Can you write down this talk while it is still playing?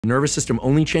The nervous system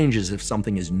only changes if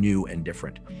something is new and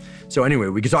different. So anyway,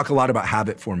 we could talk a lot about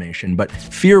habit formation, but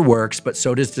fear works, but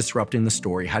so does disrupting the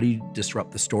story. How do you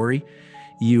disrupt the story?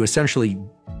 You essentially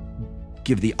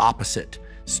give the opposite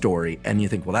story, and you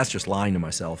think, well, that's just lying to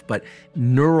myself. But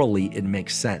neurally, it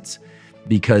makes sense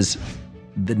because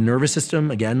the nervous system,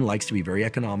 again, likes to be very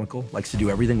economical, likes to do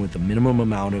everything with the minimum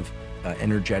amount of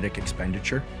energetic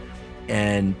expenditure.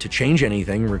 And to change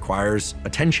anything requires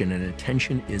attention, and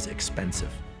attention is expensive.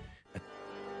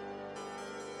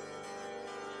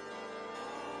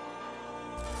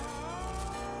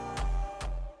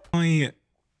 I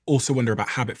also wonder about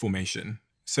habit formation.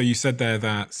 So you said there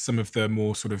that some of the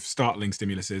more sort of startling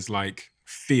stimuluses like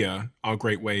fear are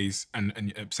great ways,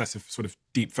 and obsessive sort of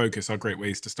deep focus are great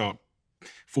ways to start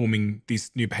forming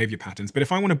these new behavior patterns. But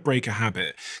if I want to break a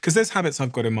habit, because there's habits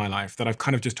I've got in my life that I've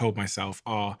kind of just told myself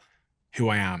are who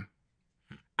I am.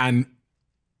 And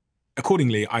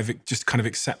accordingly, I've just kind of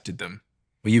accepted them.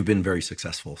 Well, you've been very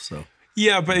successful, so.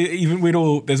 Yeah, but even with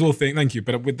all, there's all things, thank you,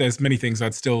 but there's many things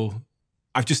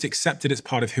I've just accepted it's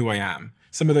part of who I am.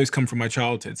 Some of those come from my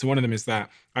childhood. So one of them is that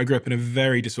I grew up in a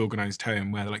very disorganized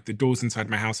home where like the doors inside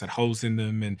my house had holes in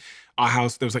them, and our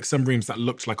house, there was like some rooms that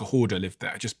looked like a hoarder lived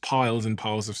there, just piles and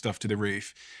piles of stuff to the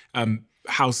roof.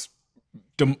 House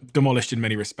demolished in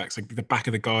many respects. Like the back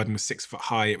of the garden was 6 foot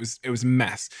high. It was a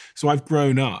mess. So I've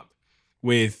grown up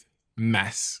with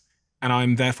mess, and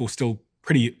I'm therefore still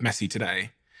pretty messy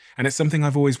today. And it's something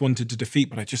I've always wanted to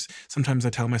defeat, but sometimes I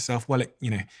tell myself, well,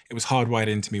 it was hardwired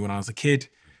into me when I was a kid,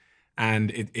 and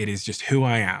it is just who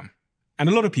I am. And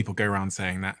a lot of people go around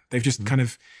saying that. They've just kind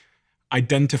of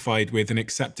identified with and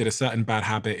accepted a certain bad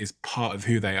habit is part of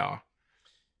who they are.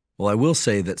 Well, I will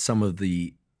say that some of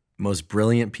the most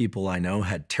brilliant people I know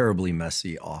had terribly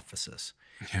messy offices.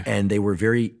 Yeah. And they were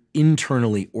very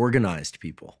internally organized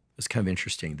people. It was kind of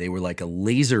interesting. They were like a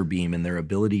laser beam in their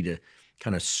ability to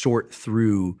kind of sort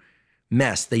through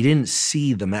mess. They didn't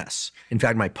see the mess. In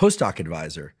fact, my postdoc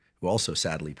advisor, who also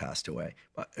sadly passed away,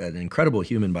 an incredible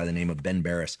human by the name of Ben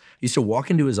Barris, used to walk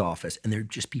into his office and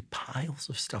there'd just be piles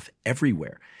of stuff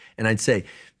everywhere. And I'd say,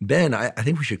 Ben, I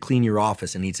think we should clean your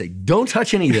office. And he'd say, don't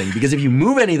touch anything, because if you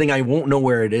move anything, I won't know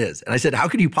where it is. And I said, how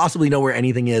could you possibly know where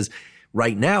anything is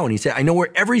right now? And he said, I know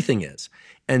where everything is.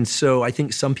 And so I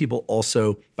think some people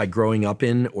also, by growing up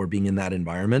in or being in that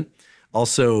environment,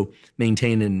 also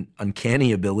maintain an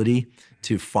uncanny ability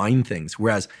to find things.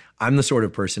 Whereas I'm the sort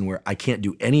of person where I can't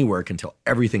do any work until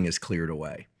everything is cleared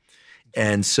away.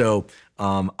 And so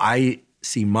I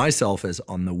see myself as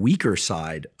on the weaker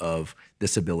side of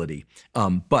this ability.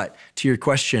 But to your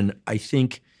question, I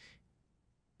think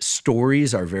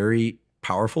stories are very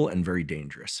powerful and very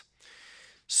dangerous.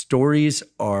 Stories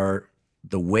are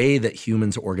the way that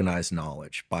humans organize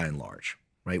knowledge, by and large,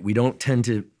 right? We don't tend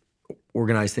to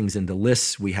organize things into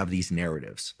lists. We have these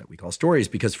narratives that we call stories,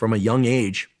 because from a young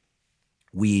age,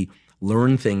 we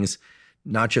learn things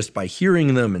not just by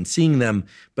hearing them and seeing them,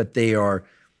 but they are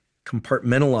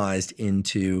compartmentalized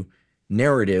into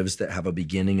narratives that have a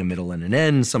beginning, a middle, and an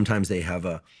end. Sometimes they have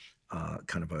a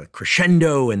kind of a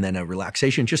crescendo and then a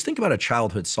relaxation. Just think about a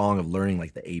childhood song of learning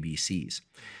like the ABCs.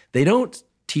 They don't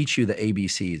teach you the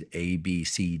ABCs, A, B,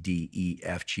 C, D, E,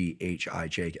 F, G, H, I,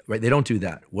 J, right? They don't do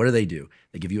that. What do?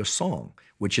 They give you a song,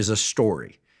 which is a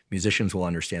story. Musicians will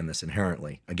understand this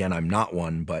inherently. Again, I'm not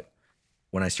one, but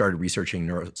when I started researching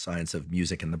neuroscience of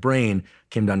music and the brain,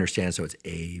 came to understand, so it's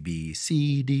A, B,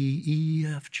 C, D, E,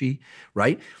 F, G,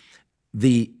 right?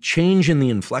 The change in the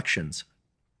inflections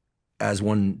as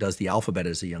one does the alphabet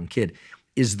as a young kid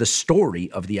is the story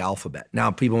of the alphabet.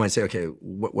 Now, people might say, okay,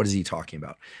 what is he talking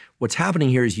about? What's happening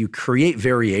here is you create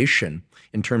variation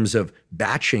in terms of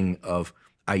batching of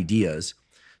ideas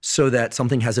so that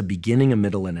something has a beginning, a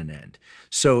middle, and an end.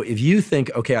 So if you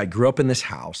think, okay, I grew up in this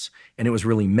house and it was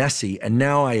really messy and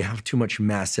now I have too much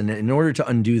mess, and in order to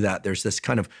undo that, there's this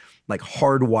kind of like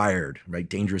hardwired, right,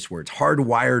 dangerous words,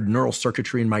 hardwired neural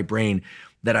circuitry in my brain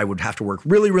that I would have to work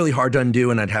really, really hard to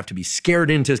undo, and I'd have to be scared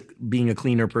into being a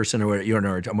cleaner person or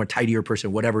a more tidier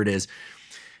person, whatever it is.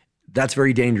 That's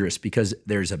very dangerous, because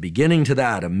there's a beginning to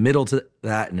that, a middle to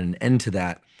that, and an end to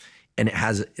that, and it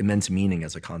has immense meaning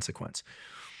as a consequence.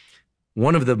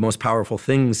 One of the most powerful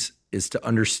things is to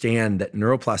understand that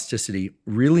neuroplasticity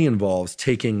really involves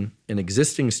taking an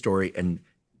existing story and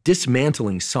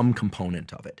dismantling some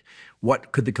component of it.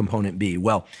 What could the component be?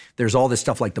 Well, there's all this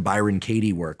stuff like the Byron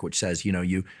Katie work, which says,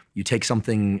 you take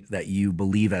something that you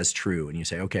believe as true and you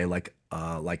say, okay, like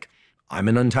I'm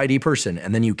an untidy person,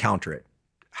 and then you counter it.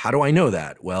 How do I know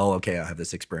that? Well, okay, I have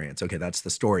this experience. Okay, that's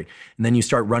the story. And then you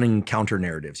start running counter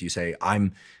narratives. You say,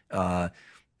 I'm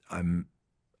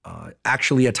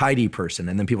actually a tidy person.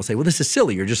 And then people say, well, this is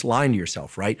silly. You're just lying to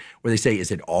yourself, right? Or they say,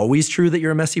 is it always true that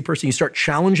you're a messy person? You start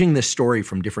challenging this story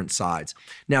from different sides.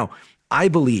 Now, I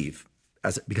believe,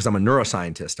 because I'm a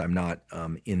neuroscientist, I'm not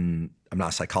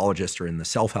a psychologist or in the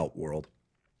self-help world,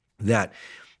 that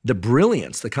the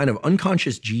brilliance, the kind of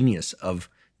unconscious genius of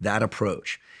that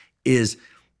approach is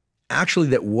actually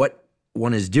that what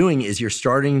one is doing is you're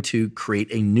starting to create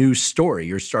a new story.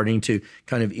 You're starting to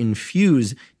kind of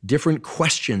infuse different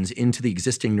questions into the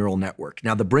existing neural network.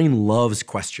 Now, the brain loves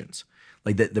questions.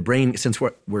 Like the brain, since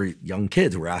we're young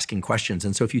kids, we're asking questions.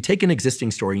 And so if you take an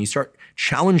existing story and you start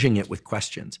challenging it with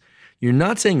questions, you're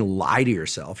not saying lie to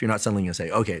yourself. You're not suddenly going to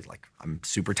say, okay, like I'm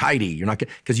super tidy. You're not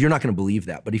going, because you're not going to believe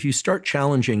that. But if you start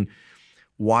challenging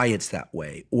why it's that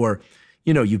way, or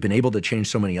you've been able to change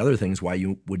so many other things, why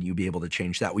wouldn't you be able to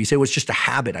change that? Well, you say, well, it's just a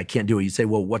habit. I can't do it. You say,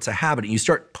 well, what's a habit? And you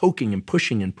start poking and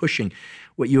pushing and pushing.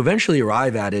 What you eventually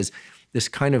arrive at is this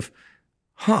kind of,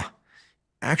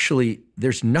 actually,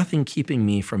 there's nothing keeping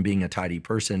me from being a tidy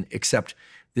person except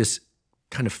this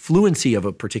kind of fluency of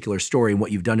a particular story. And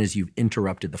what you've done is you've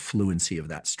interrupted the fluency of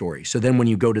that story. So then when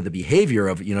you go to the behavior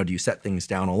of, do you set things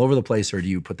down all over the place or do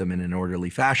you put them in an orderly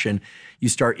fashion? You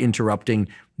start interrupting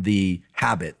the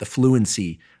habit, the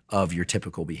fluency of your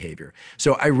typical behavior.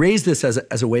 So I raise this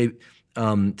as a way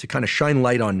to kind of shine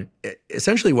light on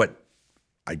essentially what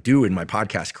I do in my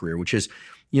podcast career, which is,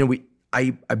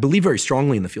 I believe very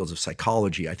strongly in the fields of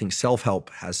psychology. I think self-help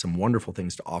has some wonderful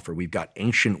things to offer. We've got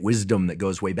ancient wisdom that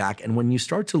goes way back. And when you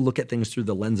start to look at things through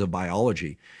the lens of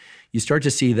biology, you start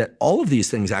to see that all of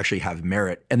these things actually have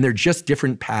merit and they're just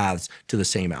different paths to the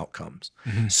same outcomes.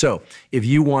 Mm-hmm. So if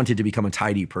you wanted to become a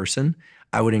tidy person,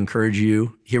 I would encourage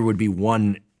you, here would be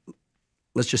one,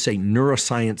 let's just say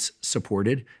neuroscience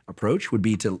supported approach would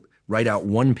be to write out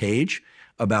one page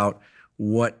about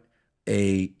what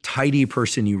a tidy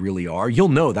person you really are. You'll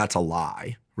know that's a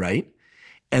lie, right?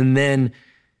 And then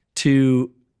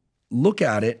to look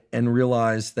at it and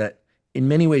realize that in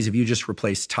many ways, if you just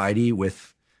replace tidy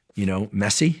with,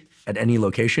 messy at any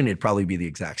location, it'd probably be the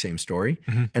exact same story.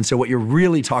 Mm-hmm. And so what you're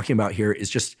really talking about here is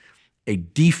just a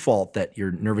default that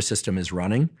your nervous system is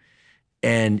running.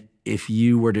 And if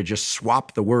you were to just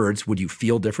swap the words, would you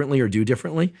feel differently or do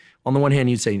differently? On the one hand,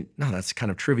 you'd say, no, that's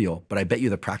kind of trivial. But I bet you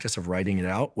the practice of writing it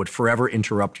out would forever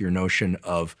interrupt your notion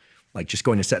of like just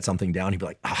going to set something down. You'd be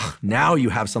like, now you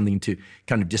have something to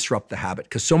kind of disrupt the habit.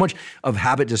 Because so much of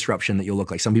habit disruption that you'll look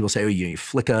like, some people say, oh, you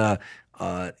flick a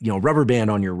rubber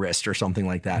band on your wrist or something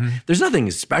like that. Mm-hmm. There's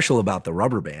nothing special about the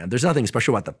rubber band. There's nothing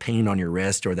special about the pain on your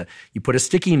wrist or you put a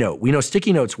sticky note. We know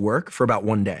sticky notes work for about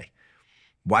one day.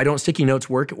 Why don't sticky notes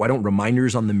work? Why don't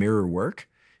reminders on the mirror work?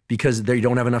 Because they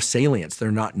don't have enough salience.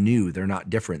 They're not new. They're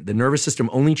not different. The nervous system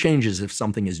only changes if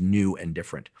something is new and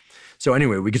different. So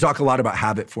anyway, we could talk a lot about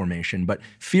habit formation, but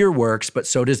fear works, but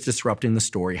so does disrupting the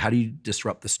story. How do you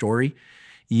disrupt the story?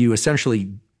 You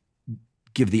essentially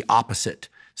give the opposite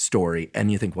story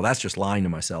and you think, well, that's just lying to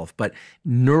myself. But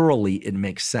neurally, it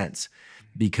makes sense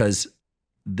because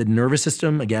the nervous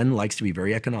system, again, likes to be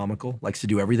very economical, likes to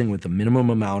do everything with the minimum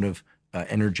amount of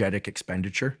energetic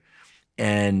expenditure.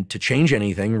 And to change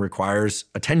anything requires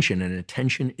attention, and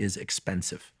attention is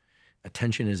expensive.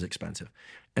 Attention is expensive.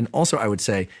 And also, I would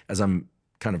say, as I'm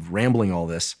kind of rambling all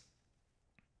this,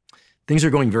 things are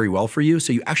going very well for you,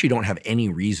 so you actually don't have any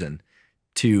reason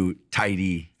to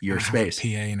tidy your space. I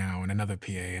have a PA now and another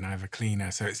PA and I have a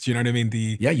cleaner. So it's, do you know what I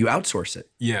mean? Yeah, you outsource it.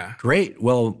 Yeah. Great.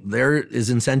 Well, there is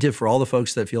incentive for all the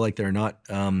folks that feel like they're not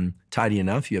tidy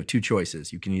enough. You have two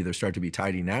choices. You can either start to be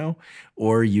tidy now,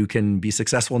 or you can be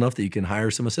successful enough that you can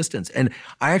hire some assistants. And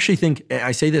I actually think,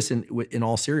 I say this in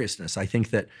all seriousness, I think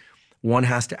that one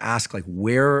has to ask, like,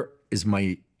 where is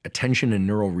my attention and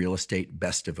neural real estate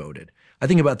best devoted? I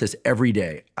think about this every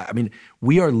day. I mean,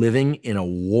 we are living in a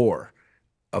war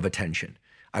of attention.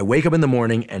 I wake up in the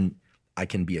morning and I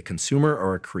can be a consumer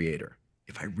or a creator.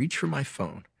 If I reach for my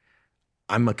phone,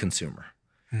 I'm a consumer.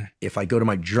 If I go to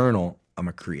my journal, I'm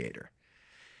a creator.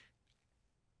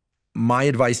 My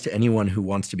advice to anyone who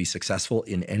wants to be successful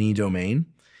in any domain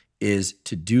is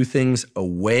to do things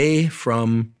away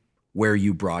from where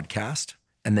you broadcast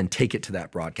and then take it to that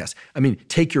broadcast. I mean,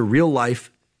 take your real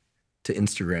life to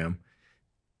Instagram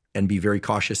and be very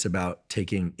cautious about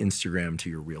taking Instagram to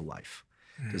your real life.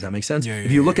 Does that make sense? Yeah,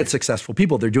 if you look at successful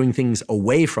people, they're doing things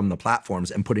away from the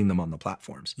platforms and putting them on the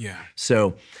platforms. Yeah.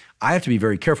 So I have to be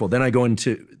very careful. Then I go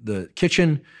into the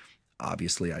kitchen.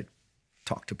 Obviously, I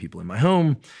talk to people in my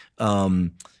home.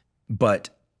 But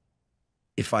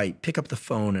if I pick up the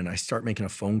phone and I start making a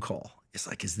phone call, it's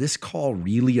like, is this call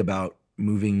really about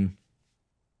moving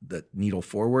the needle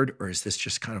forward, or is this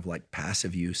just kind of like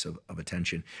passive use of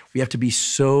attention? We have to be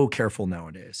so careful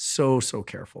nowadays. So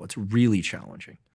careful. It's really challenging.